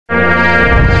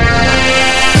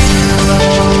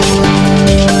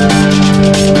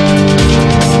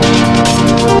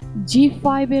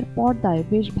জি5 এর পর্দায়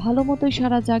বেশ ভালো মতোই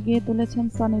সাড়া জাগিয়ে তুলেছেন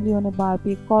সানি লিওনের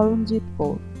বায়োপিক করণজিৎ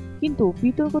কৌর। কিন্তু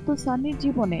বিতর্ক তো সানির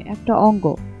জীবনে একটা অঙ্গ,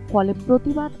 ফলে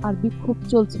প্রতিবাদ আর বিক্ষোভ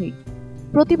চলছেই।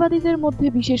 প্রতিবাদীদের মধ্যে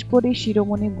বিশেষ করে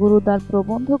শিরোমণি গুরুদার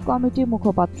প্রবন্ধক কমিটির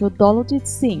মুখপাত্র দলজিৎ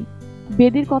সিং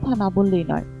বেদির কথা না বললেই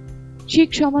নয়। শিখ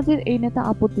সমাজের এই নেতা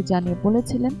আপত্তি জানিয়ে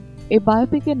বলেছিলেন, এই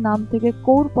বায়োপিকের নাম থেকে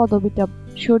কৌর পদবিটা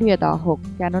সরিয়ে দেওয়া হোক,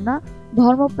 কেননা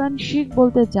ধর্মপ্রাণ শিখ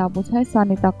বলতে যা বোঝায়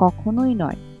সানি তা কখনোই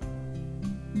নয়।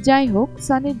 যাই হোক,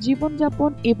 সানির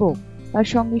জীবনযাপন এবং তার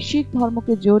সঙ্গে শিখ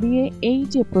ধর্মকে জড়িয়ে এই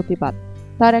যে প্রতিবাদ,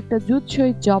 তার একটা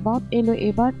জুৎসই জবাব এলো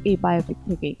এবার এই বায়োপিক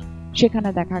থেকেই। সেখানে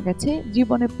দেখা গেছে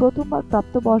জীবনে প্রথমবার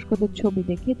প্রাপ্তবয়স্কদের ছবি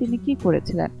দেখে তিনি কি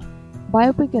করেছিলেন।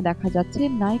 বায়োপিকে দেখা যাচ্ছে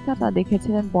নায়িকা তা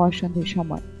দেখেছিলেন বয়ঃসন্ধির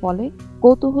সময়, ফলে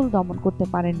কৌতূহল দমন করতে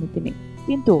পারেননি তিনি।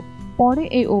 কিন্তু পরে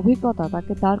এই অভিজ্ঞতা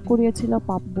তাকে দাঁড় করিয়েছিল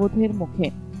পাপবোধের মুখে।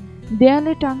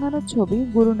 দেয়ালে টাঙানো ছবি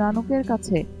গুরু নানকের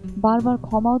কাছে বারবার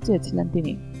ক্ষমাও চেয়েছিলেন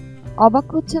তিনি। অবাক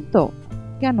হচ্ছেন তো?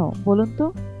 কেন বলুন তো?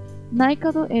 নায়িকা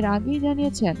তো এর আগেই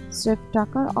জানিয়েছেন স্রেফ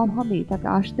টাকার অভাবেই তাকে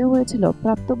আসতে হয়েছিল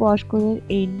প্রাপ্তবয়স্কদের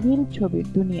এই নীল ছবির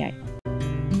দুনিয়ায়।